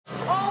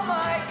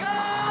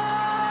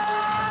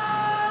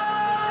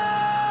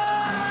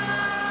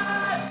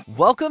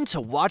Welcome to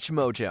Watch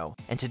Mojo,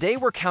 and today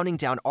we're counting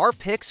down our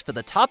picks for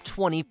the top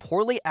 20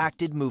 poorly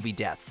acted movie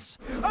deaths.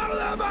 Open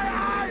up my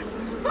eyes!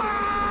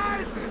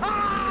 Eyes!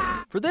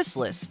 Ah! For this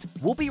list,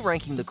 we'll be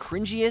ranking the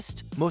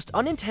cringiest, most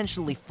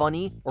unintentionally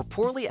funny, or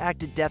poorly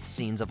acted death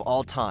scenes of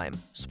all time.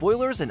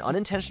 Spoilers and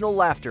unintentional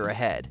laughter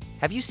ahead.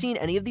 Have you seen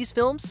any of these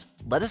films?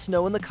 Let us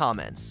know in the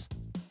comments.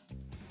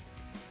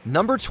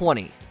 Number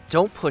 20.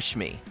 Don't Push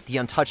Me, The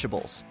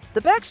Untouchables. The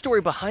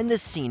backstory behind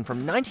this scene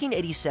from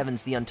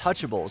 1987's The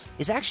Untouchables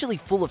is actually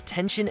full of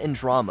tension and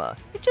drama.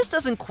 It just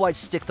doesn't quite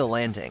stick the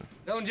landing.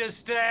 Don't just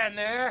stand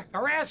there.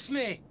 Harass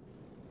me.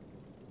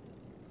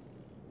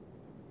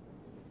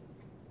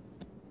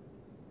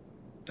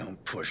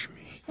 Don't push me.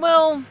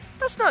 Well,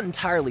 that's not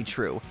entirely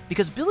true,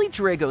 because Billy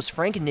Drago's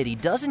Frank Nitti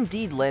does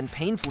indeed land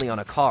painfully on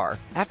a car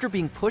after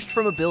being pushed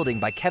from a building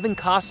by Kevin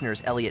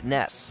Costner's Elliot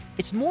Ness.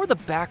 It's more the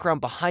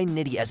background behind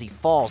Nitti as he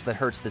falls that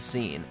hurts the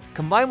scene,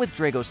 combined with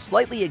Drago's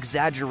slightly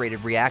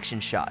exaggerated reaction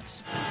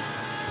shots.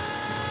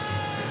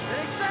 Did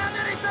it sound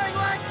anything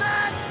like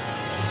that?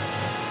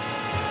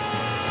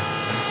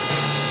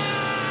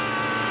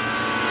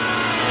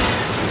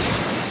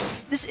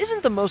 This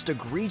isn't the most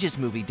egregious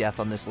movie death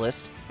on this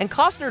list, and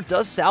Costner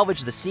does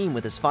salvage the scene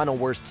with his final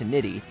words to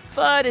Nitti,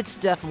 but it's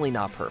definitely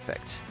not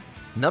perfect.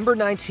 Number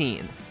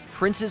 19.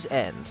 Prince's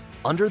End,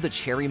 Under the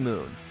Cherry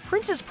Moon.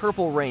 Prince's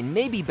Purple Rain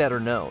may be better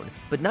known,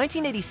 but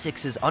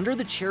 1986's Under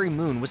the Cherry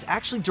Moon was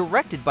actually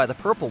directed by the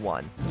Purple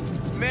One.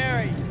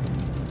 Mary.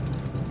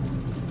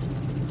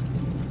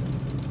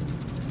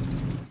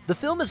 The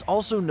film is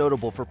also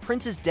notable for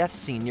Prince's death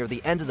scene near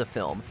the end of the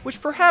film,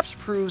 which perhaps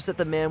proves that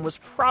the man was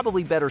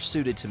probably better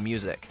suited to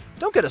music.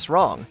 Don't get us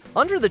wrong,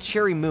 Under the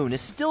Cherry Moon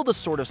is still the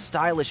sort of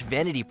stylish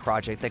vanity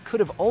project that could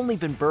have only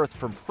been birthed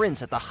from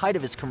Prince at the height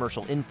of his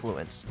commercial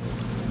influence.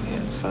 We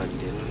had fun,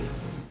 didn't we?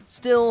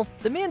 Still,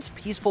 the man's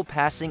peaceful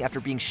passing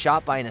after being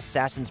shot by an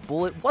assassin's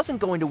bullet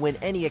wasn't going to win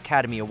any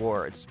Academy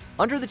Awards.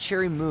 Under the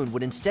Cherry Moon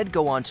would instead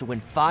go on to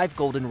win 5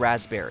 Golden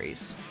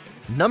Raspberries.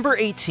 Number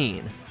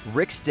 18.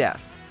 Rick's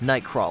Death,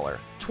 Nightcrawler.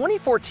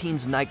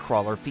 2014's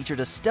Nightcrawler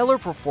featured a stellar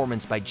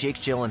performance by Jake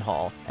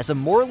Gyllenhaal as a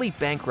morally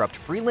bankrupt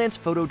freelance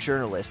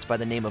photojournalist by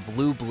the name of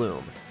Lou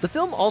Bloom. The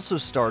film also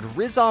starred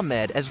Riz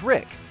Ahmed as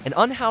Rick, an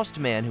unhoused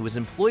man who was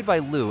employed by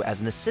Lou as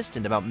an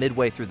assistant about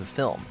midway through the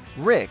film.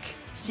 Rick,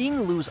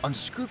 seeing Lou's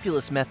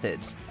unscrupulous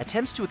methods,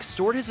 attempts to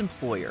extort his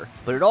employer,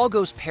 but it all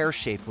goes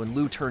pear-shaped when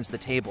Lou turns the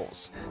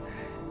tables.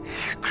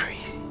 You're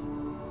crazy.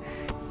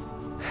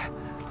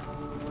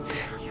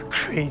 You're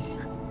crazy.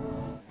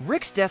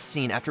 Rick's death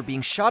scene after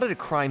being shot at a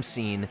crime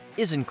scene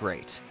isn't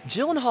great.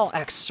 Gyllenhaal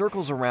acts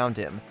circles around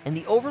him, and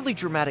the overly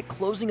dramatic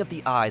closing of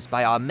the eyes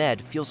by Ahmed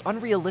feels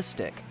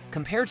unrealistic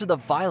compared to the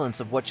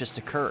violence of what just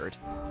occurred.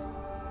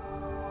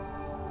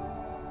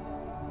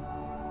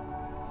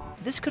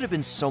 This could have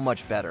been so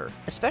much better,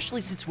 especially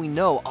since we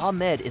know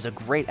Ahmed is a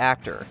great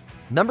actor.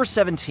 Number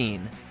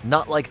 17.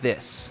 Not Like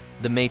This,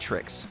 The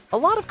Matrix. A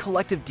lot of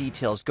collective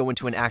details go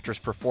into an actor's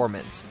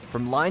performance,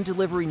 from line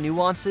delivery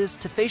nuances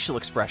to facial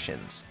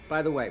expressions.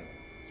 By the way,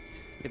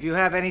 if you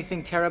have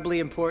anything terribly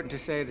important to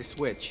say to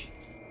Switch,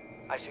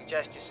 I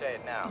suggest you say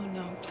it now. Oh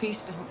no,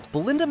 please don't.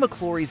 Belinda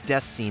McClory's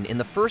death scene in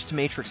the first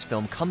Matrix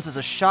film comes as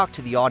a shock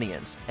to the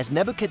audience, as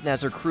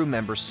Nebuchadnezzar crew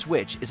member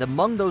Switch is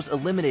among those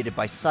eliminated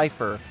by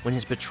Cypher when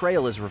his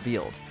betrayal is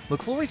revealed.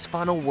 McClory's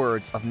final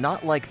words of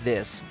 "not like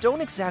this" don't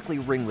exactly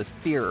ring with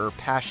fear or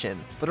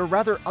passion, but are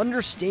rather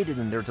understated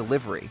in their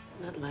delivery.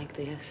 Not like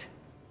this.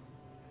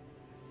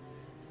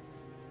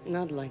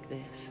 Not like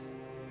this.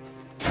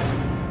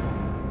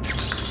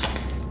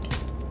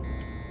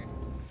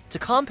 To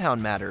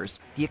compound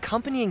matters, the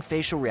accompanying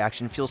facial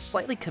reaction feels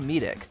slightly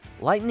comedic,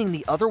 lightening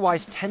the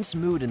otherwise tense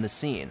mood in the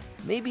scene.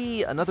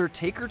 Maybe another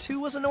take or two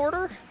was in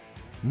order?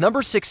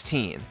 Number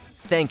 16.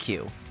 Thank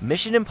You,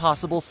 Mission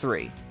Impossible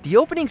 3. The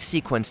opening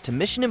sequence to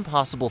Mission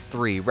Impossible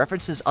 3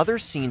 references other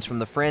scenes from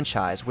the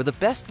franchise where the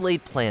best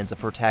laid plans of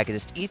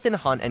protagonist Ethan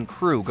Hunt and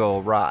crew go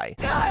awry.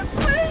 God,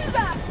 what is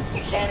that?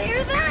 You can't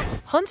hear that?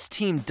 Hunt's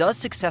team does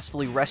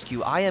successfully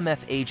rescue IMF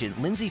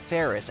agent Lindsay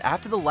Ferris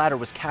after the latter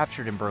was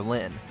captured in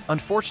Berlin.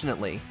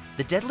 Unfortunately,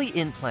 the deadly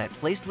implant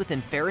placed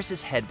within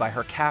Ferris's head by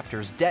her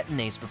captors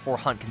detonates before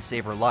Hunt can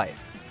save her life.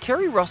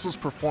 Kerry Russell's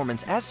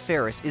performance as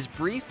Ferris is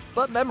brief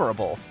but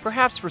memorable,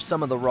 perhaps for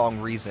some of the wrong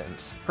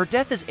reasons. Her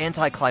death is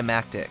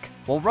anticlimactic,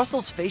 while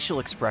Russell's facial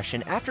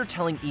expression after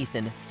telling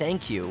Ethan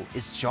 "thank you"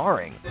 is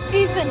jarring.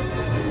 Ethan,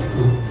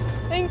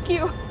 thank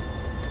you.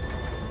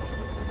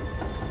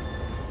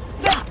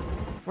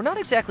 We're not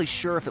exactly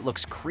sure if it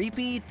looks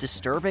creepy,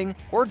 disturbing,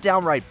 or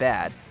downright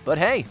bad, but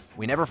hey,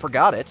 we never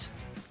forgot it.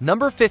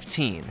 Number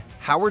 15.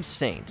 Howard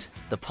Saint,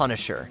 The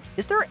Punisher.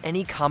 Is there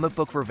any comic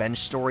book revenge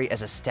story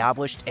as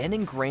established and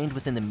ingrained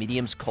within the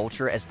medium's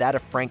culture as that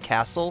of Frank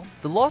Castle?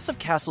 The loss of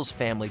Castle's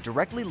family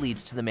directly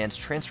leads to the man's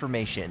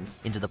transformation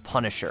into the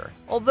Punisher.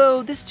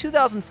 Although this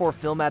 2004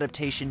 film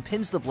adaptation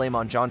pins the blame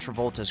on John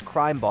Travolta's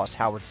crime boss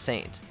Howard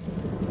Saint.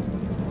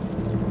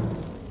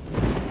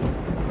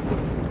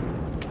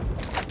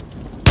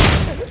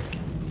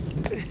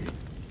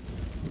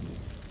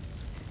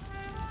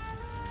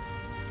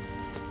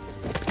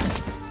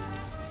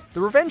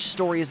 The revenge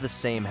story is the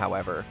same,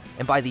 however,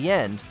 and by the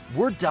end,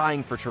 we're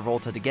dying for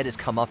Travolta to get his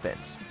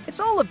comeuppance.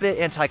 It's all a bit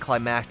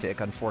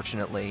anticlimactic,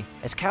 unfortunately,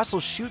 as Castle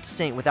shoots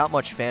Saint without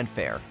much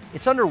fanfare.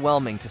 It's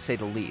underwhelming, to say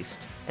the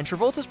least, and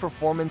Travolta's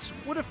performance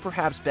would have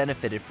perhaps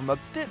benefited from a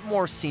bit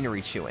more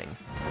scenery chewing.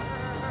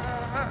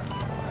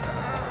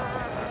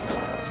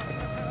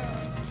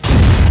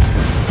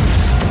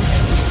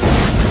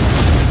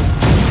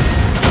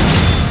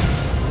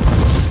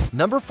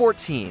 Number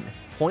 14.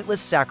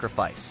 Pointless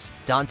Sacrifice,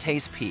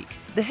 Dante's Peak.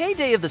 The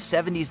heyday of the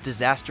 70s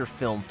disaster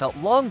film felt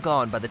long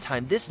gone by the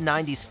time this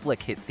 90s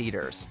flick hit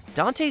theaters.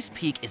 Dante's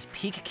Peak is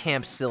peak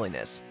camp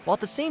silliness, while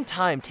at the same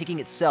time taking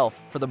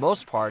itself, for the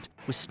most part,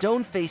 with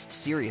stone-faced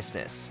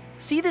seriousness.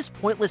 See this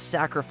pointless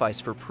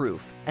sacrifice for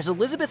proof, as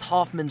Elizabeth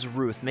Hoffman's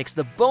Ruth makes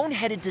the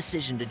boneheaded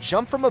decision to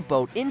jump from a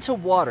boat into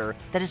water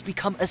that has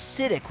become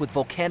acidic with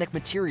volcanic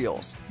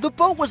materials. The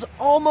boat was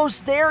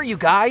almost there, you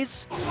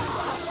guys!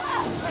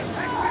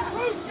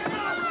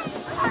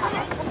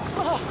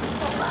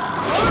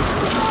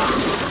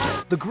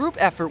 The group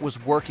effort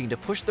was working to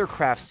push their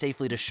craft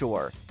safely to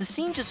shore. The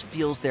scene just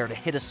feels there to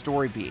hit a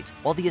story beat,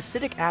 while the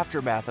acidic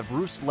aftermath of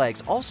Ruth's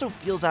legs also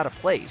feels out of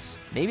place.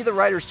 Maybe the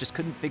writers just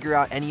couldn't figure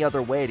out any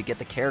other way to get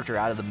the character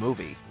out of the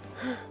movie.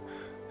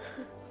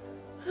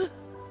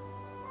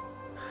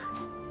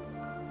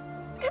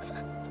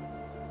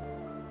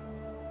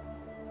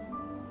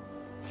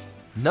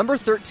 Number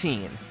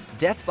 13.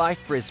 Death by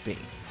Frisbee,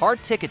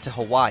 Hard Ticket to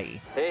Hawaii.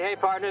 Hey,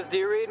 partners, do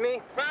you read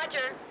me?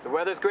 Roger. The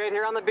weather's great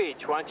here on the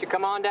beach. Why don't you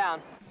come on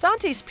down?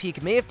 Dante's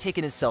Peak may have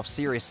taken itself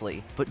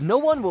seriously, but no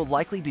one will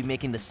likely be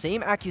making the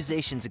same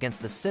accusations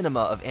against the cinema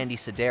of Andy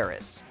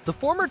Sedaris. The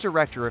former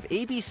director of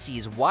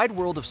ABC's Wide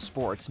World of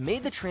Sports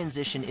made the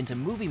transition into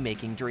movie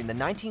making during the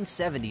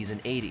 1970s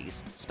and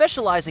 80s,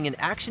 specializing in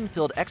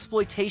action-filled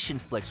exploitation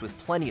flicks with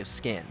plenty of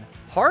skin.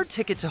 Hard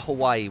Ticket to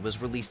Hawaii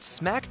was released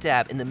smack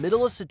dab in the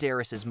middle of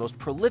Sedaris' most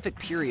prolific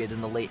period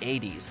in the late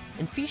 80s,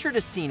 and featured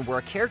a scene where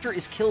a character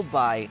is killed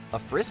by a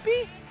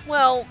frisbee?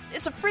 Well,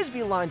 it's a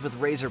frisbee lined with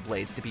razor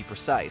blades to be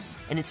precise,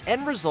 and its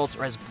end results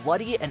are as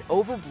bloody and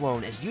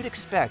overblown as you'd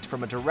expect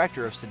from a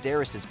director of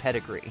Sedaris'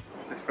 pedigree.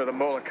 This is for the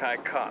Molokai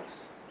cops.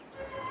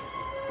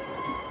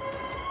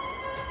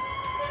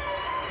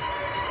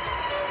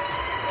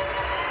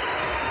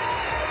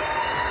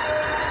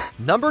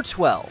 Number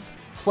 12.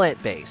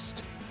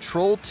 Plant-based,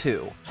 Troll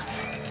 2.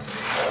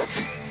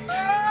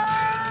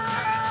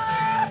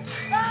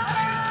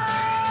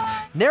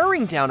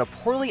 Narrowing down a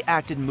poorly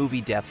acted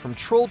movie death from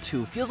Troll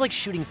 2 feels like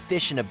shooting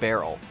fish in a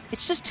barrel.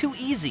 It's just too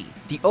easy.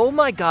 The oh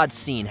my god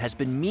scene has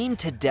been memed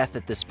to death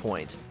at this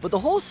point, but the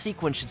whole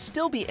sequence should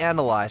still be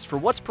analyzed for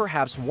what's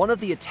perhaps one of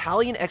the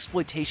Italian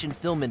exploitation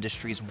film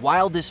industry's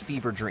wildest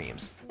fever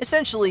dreams.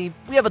 Essentially,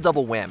 we have a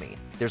double whammy.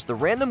 There's the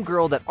random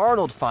girl that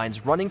Arnold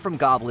finds running from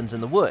goblins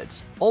in the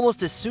woods.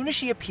 Almost as soon as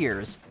she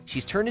appears,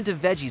 she's turned into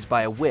veggies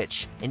by a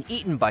witch and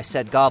eaten by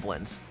said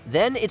goblins.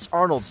 Then it's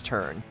Arnold's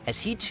turn,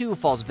 as he too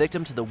falls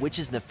victim to the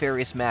witch's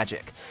nefarious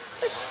magic.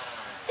 But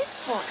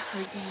this won't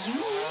hurt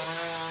you.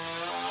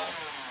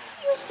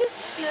 You'll just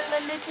feel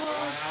a little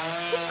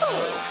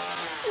tickle,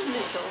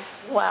 little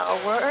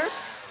flower.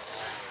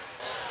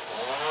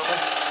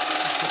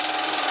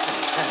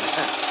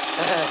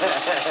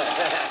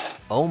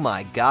 Oh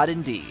my god,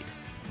 indeed.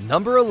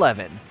 Number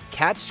 11.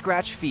 Cat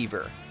Scratch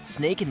Fever,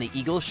 Snake in the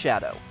Eagle's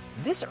Shadow.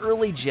 This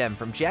early gem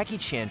from Jackie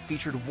Chan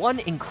featured one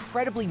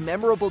incredibly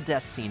memorable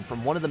death scene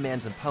from one of the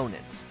man's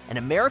opponents, an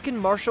American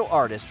martial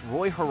artist,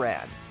 Roy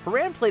Horan.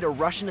 Horan played a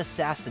Russian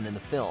assassin in the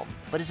film,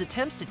 but his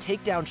attempts to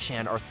take down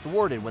Chan are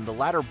thwarted when the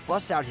latter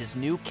busts out his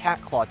new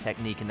cat claw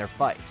technique in their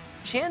fight.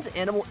 Chan's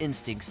animal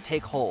instincts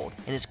take hold,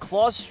 and his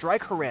claws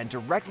strike Horan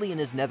directly in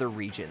his nether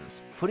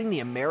regions, putting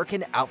the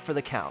American out for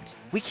the count.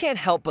 We can't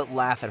help but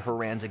laugh at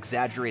Horan's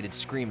exaggerated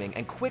screaming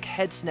and quick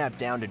head snap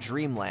down to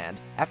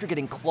dreamland after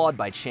getting clawed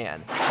by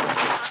Chan.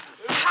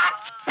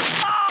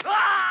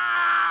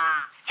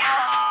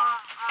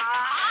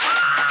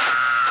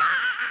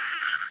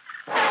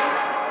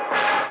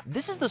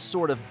 This is the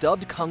sort of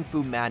dubbed kung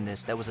fu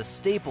madness that was a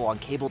staple on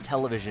cable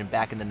television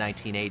back in the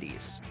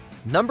 1980s.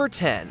 Number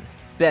 10.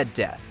 Bed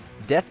Death.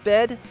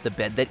 Deathbed, the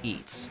Bed That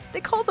Eats.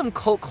 They call them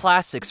cult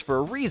classics for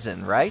a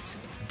reason, right?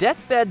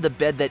 Deathbed, the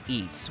Bed That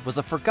Eats was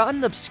a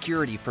forgotten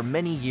obscurity for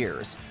many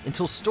years,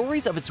 until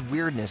stories of its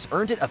weirdness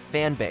earned it a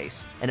fan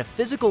base and a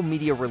physical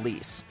media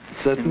release.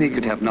 Certainly it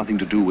could have nothing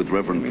to do with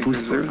Reverend We Fusco.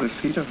 preserve the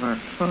seat of our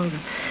father.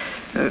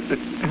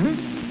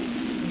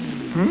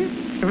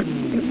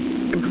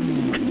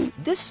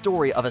 This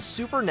story of a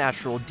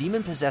supernatural,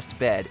 demon-possessed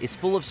bed is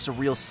full of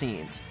surreal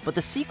scenes, but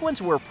the sequence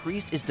where a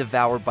priest is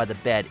devoured by the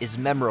bed is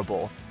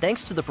memorable,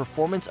 thanks to the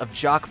performance of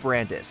Jock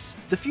Brandis.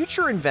 The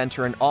future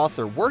inventor and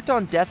author worked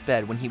on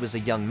Deathbed when he was a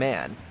young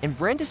man, and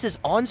Brandis's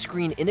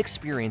on-screen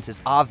inexperience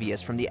is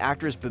obvious from the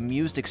actor's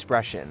bemused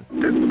expression.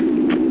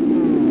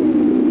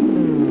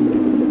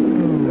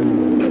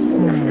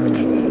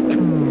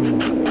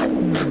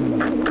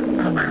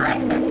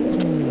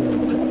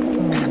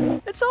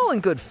 It's all in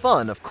good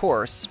fun, of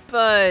course,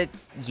 but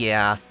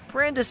yeah,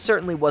 Brandis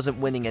certainly wasn't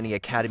winning any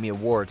Academy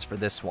Awards for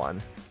this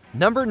one.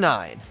 Number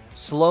 9.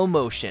 Slow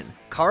Motion,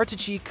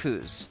 Karatachi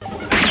Kuz.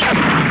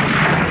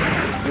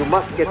 You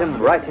must get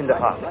him right in the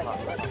heart.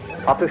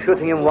 After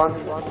shooting him once,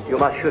 you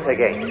must shoot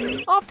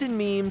again. Often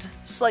memed,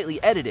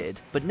 slightly edited,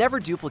 but never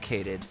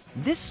duplicated,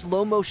 this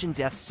slow-motion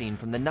death scene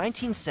from the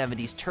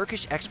 1970s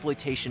Turkish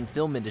exploitation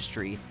film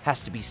industry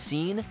has to be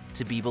seen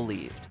to be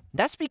believed.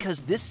 That's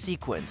because this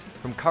sequence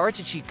from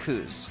Karatachi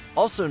Kuz,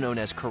 also known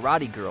as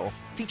Karate Girl,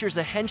 features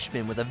a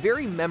henchman with a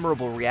very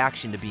memorable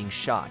reaction to being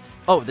shot.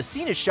 Oh, the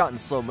scene is shot in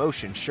slow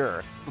motion,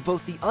 sure, but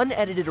both the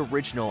unedited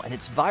original and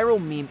its viral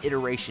meme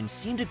iteration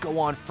seem to go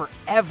on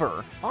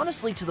forever,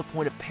 honestly to the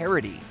point of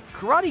parody.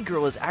 Karate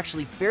Girl is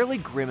actually fairly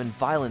grim and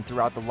violent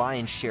throughout the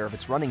lion's share of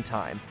its running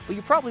time, but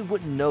you probably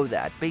wouldn't know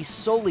that based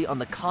solely on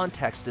the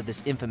context of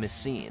this infamous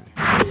scene.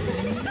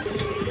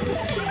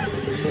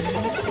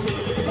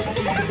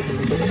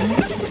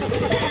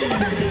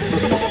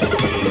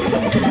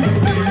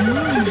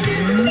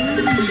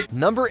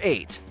 Number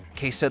 8.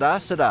 Que sera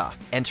sera,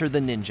 Enter the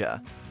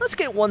Ninja. Let's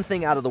get one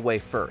thing out of the way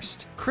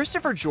first.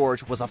 Christopher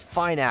George was a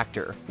fine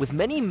actor, with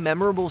many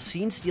memorable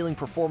scene-stealing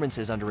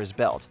performances under his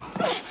belt.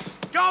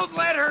 Don't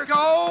let her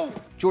go!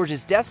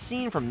 George's death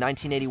scene from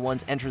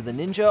 1981's Enter the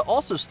Ninja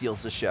also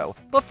steals the show,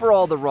 but for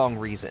all the wrong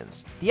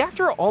reasons. The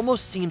actor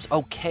almost seems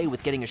okay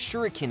with getting a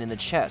shuriken in the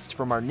chest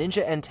from our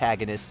ninja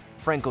antagonist,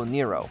 Franco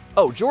Nero.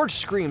 Oh, George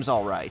screams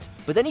alright,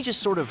 but then he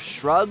just sort of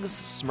shrugs,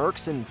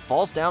 smirks, and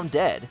falls down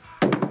dead.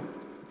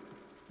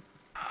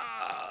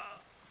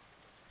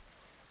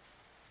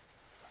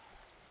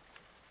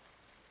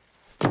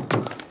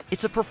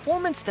 It's a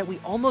performance that we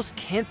almost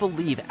can't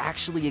believe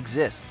actually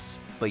exists.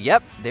 But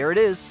yep, there it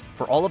is,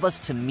 for all of us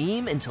to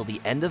meme until the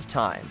end of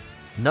time.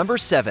 Number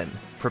 7.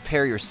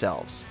 Prepare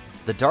yourselves.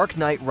 The Dark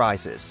Knight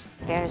Rises.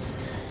 There's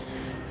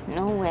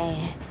no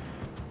way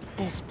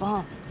this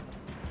bomb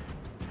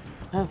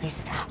will be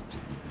stopped.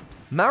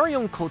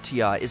 Marion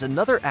Cotillard is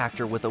another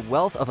actor with a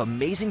wealth of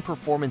amazing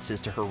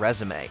performances to her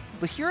resume,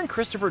 but here in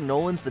Christopher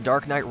Nolan's The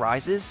Dark Knight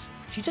Rises,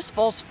 she just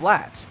falls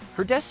flat.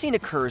 Her death scene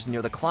occurs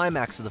near the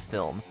climax of the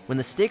film, when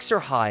the stakes are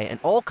high and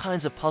all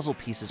kinds of puzzle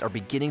pieces are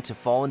beginning to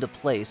fall into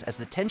place as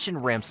the tension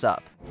ramps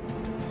up.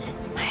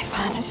 My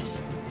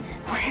father's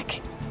work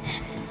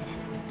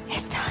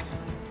is done.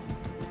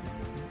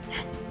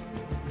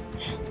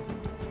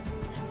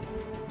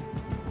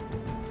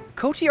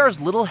 Cotillard's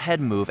little head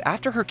move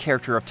after her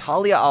character of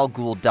Talia al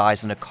Ghul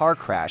dies in a car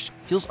crash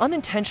feels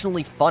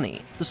unintentionally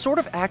funny, the sort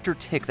of actor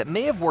tick that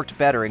may have worked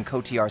better in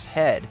Cotillard's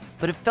head,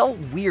 but it felt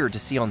weird to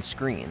see on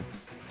screen.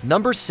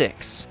 Number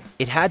 6.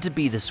 It Had to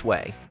Be This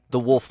Way, The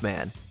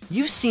Wolfman.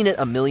 You've seen it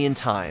a million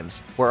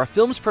times, where a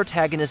film's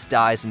protagonist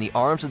dies in the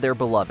arms of their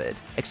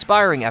beloved,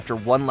 expiring after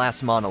one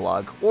last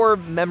monologue, or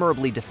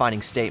memorably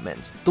defining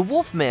statement. The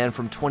Wolfman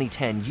from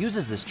 2010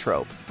 uses this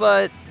trope,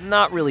 but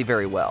not really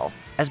very well,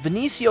 as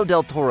Benicio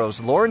del Toro's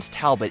Lawrence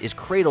Talbot is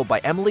cradled by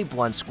Emily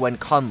Blunt's Gwen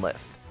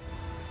Conliffe.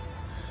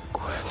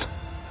 Gwen.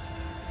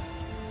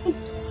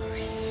 I'm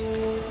sorry.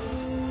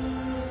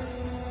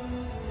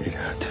 It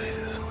had to be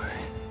this way.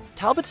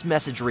 Talbot's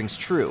message rings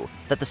true,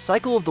 that the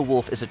cycle of the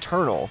wolf is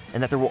eternal,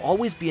 and that there will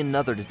always be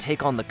another to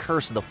take on the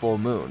curse of the full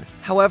moon.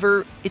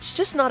 However, it's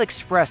just not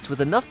expressed with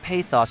enough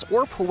pathos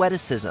or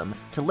poeticism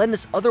to lend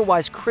this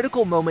otherwise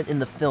critical moment in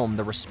the film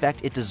the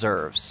respect it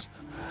deserves.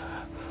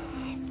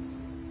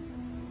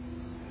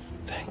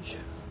 Thank you.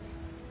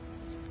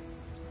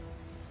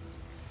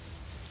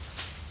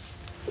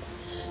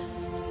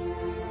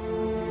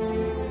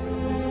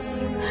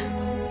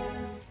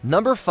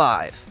 Number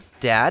 5.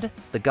 Dad,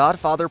 The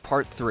Godfather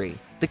Part III.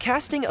 The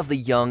casting of the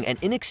young and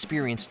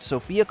inexperienced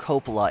Sofia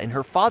Coppola in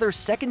her father's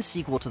second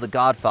sequel to The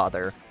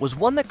Godfather was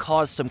one that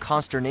caused some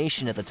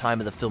consternation at the time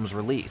of the film's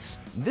release.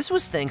 This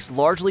was thanks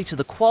largely to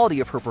the quality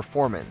of her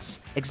performance,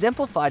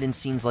 exemplified in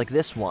scenes like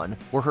this one,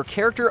 where her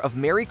character of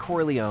Mary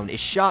Corleone is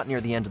shot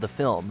near the end of the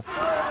film.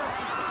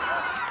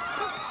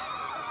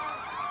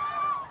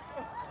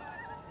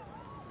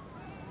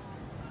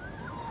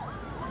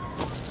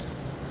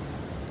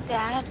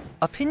 Dad?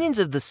 Opinions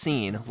of the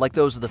scene, like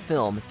those of the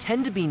film,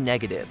 tend to be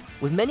negative,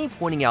 with many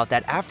pointing out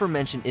that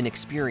aforementioned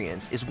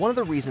inexperience is one of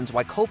the reasons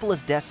why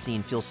Coppola's death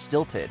scene feels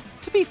stilted.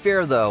 To be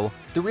fair though,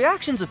 the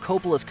reactions of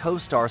Coppola's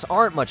co-stars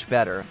aren't much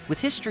better, with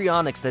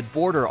histrionics that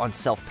border on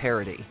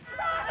self-parody.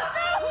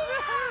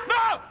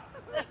 No!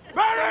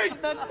 Mary!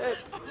 Mary!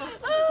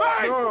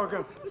 Oh,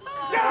 God.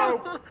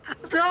 No!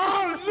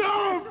 God,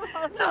 no!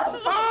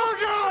 Oh,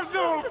 God,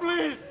 no,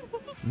 please!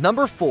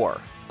 Number 4.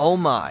 Oh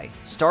my,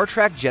 Star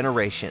Trek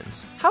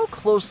Generations. How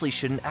closely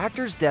should an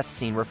actor's death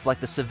scene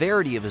reflect the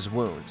severity of his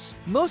wounds?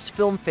 Most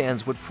film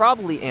fans would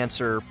probably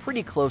answer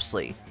pretty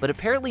closely, but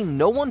apparently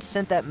no one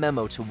sent that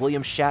memo to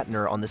William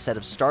Shatner on the set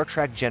of Star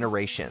Trek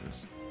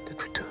Generations.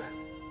 Did we do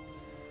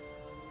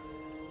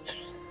it?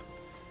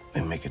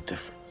 We make a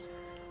difference.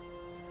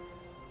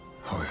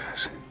 Oh,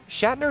 yes.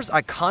 Shatner's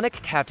iconic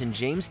Captain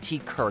James T.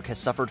 Kirk has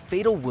suffered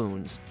fatal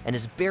wounds and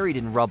is buried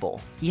in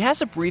rubble. He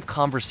has a brief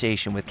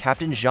conversation with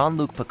Captain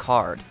Jean-Luc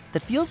Picard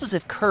that feels as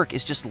if Kirk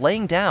is just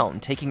laying down,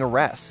 taking a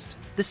rest.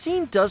 The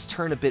scene does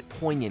turn a bit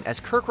poignant as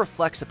Kirk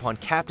reflects upon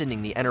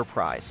captaining the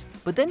Enterprise,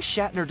 but then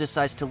Shatner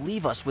decides to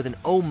leave us with an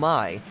oh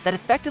my that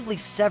effectively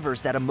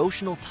severs that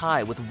emotional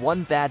tie with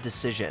one bad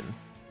decision.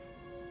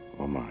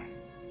 Oh my.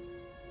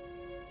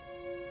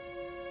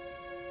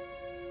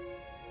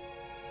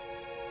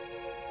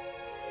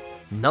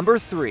 Number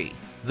 3.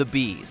 The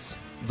Bees.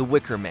 The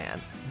Wicker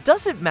Man.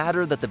 Does it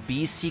matter that the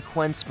Bees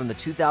sequence from the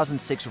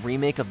 2006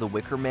 remake of The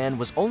Wicker Man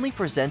was only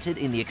presented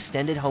in the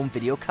extended home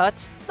video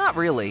cut? Not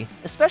really,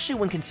 especially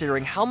when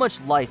considering how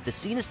much life the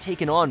scene has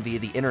taken on via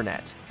the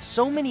internet,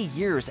 so many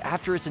years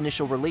after its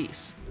initial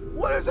release.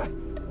 What is it?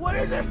 What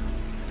is it?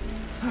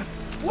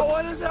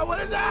 What is it? What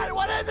is it?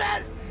 What is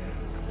it?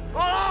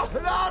 Oh,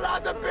 no,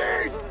 not the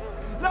bees!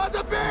 Not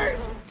the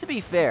bees! To be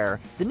fair,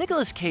 the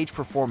Nicolas Cage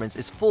performance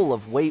is full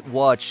of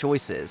wait-what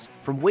choices,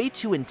 from way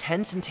too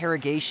intense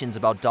interrogations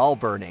about doll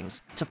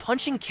burnings, to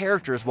punching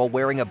characters while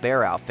wearing a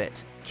bear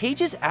outfit.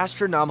 Cage's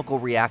astronomical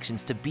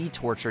reactions to bee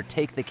torture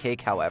take the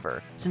cake,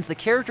 however, since the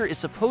character is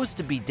supposed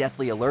to be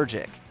deathly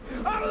allergic.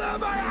 Open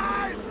up my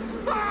eyes!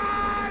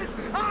 Eyes!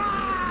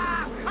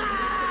 Ah!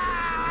 Ah!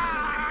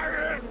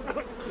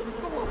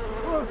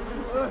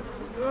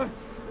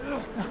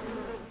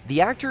 The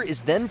actor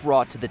is then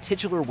brought to the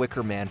titular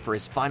Wicker Man for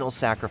his final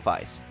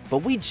sacrifice, but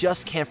we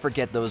just can't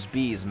forget those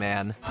bees,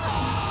 man.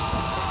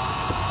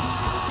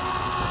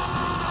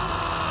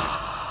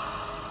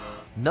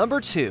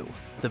 Number 2.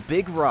 The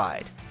Big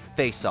Ride.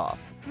 Face Off.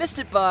 Missed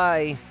it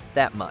by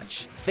that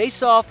much.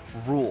 Face Off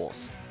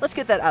rules. Let's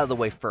get that out of the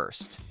way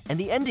first. And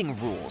the ending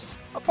rules,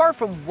 apart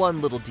from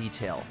one little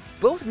detail.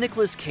 Both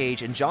Nicolas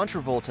Cage and John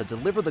Travolta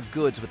deliver the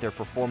goods with their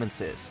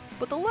performances,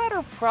 but the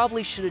latter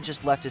probably should have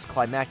just left his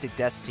climactic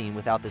death scene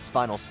without this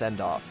final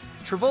send-off.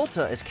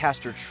 Travolta as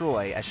Castor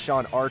Troy as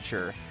Sean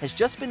Archer has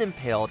just been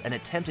impaled and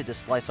attempted to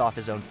slice off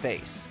his own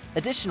face.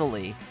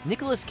 Additionally,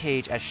 Nicolas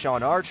Cage as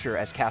Sean Archer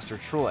as Castor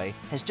Troy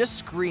has just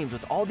screamed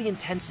with all the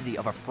intensity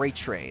of a freight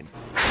train.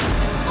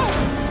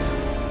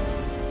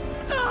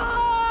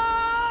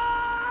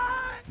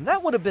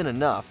 That would have been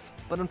enough,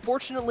 but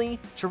unfortunately,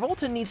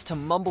 Travolta needs to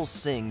mumble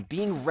sing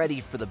being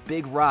ready for the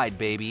big ride,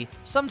 baby.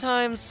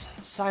 Sometimes,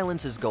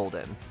 silence is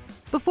golden.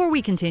 Before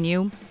we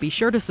continue, be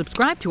sure to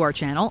subscribe to our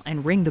channel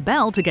and ring the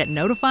bell to get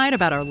notified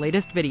about our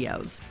latest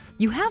videos.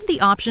 You have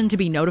the option to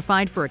be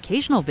notified for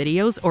occasional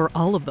videos or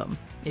all of them.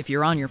 If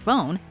you're on your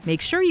phone, make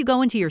sure you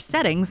go into your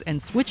settings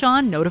and switch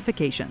on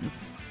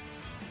notifications.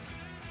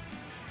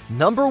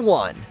 Number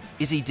 1.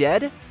 Is he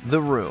dead? The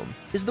Room.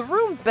 Is The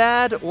Room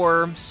bad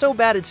or so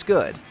bad it's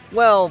good?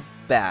 Well,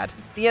 bad.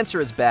 The answer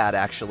is bad,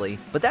 actually.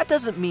 But that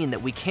doesn't mean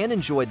that we can't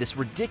enjoy this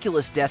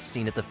ridiculous death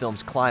scene at the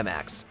film's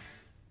climax.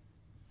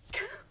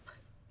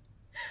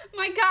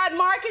 My God,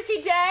 Mark, is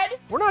he dead?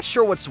 We're not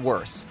sure what's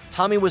worse,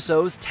 Tommy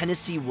Wiseau's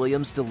Tennessee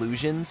Williams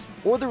delusions,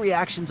 or the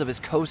reactions of his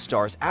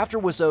co-stars after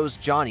Wiseau's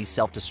Johnny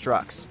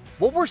self-destructs.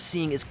 What we're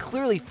seeing is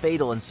clearly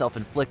fatal and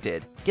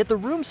self-inflicted, yet The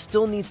Room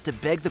still needs to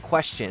beg the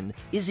question,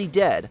 is he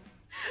dead?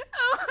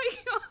 Oh my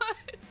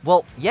God.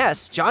 Well,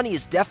 yes, Johnny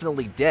is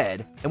definitely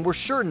dead, and we're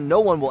sure no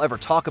one will ever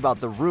talk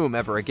about The Room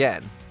ever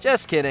again.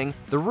 Just kidding,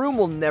 The Room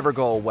will never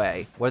go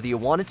away, whether you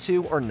want it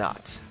to or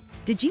not.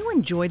 Did you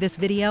enjoy this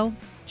video?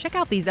 Check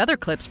out these other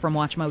clips from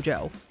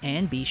WatchMojo,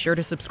 and be sure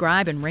to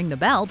subscribe and ring the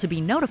bell to be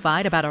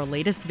notified about our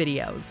latest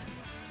videos.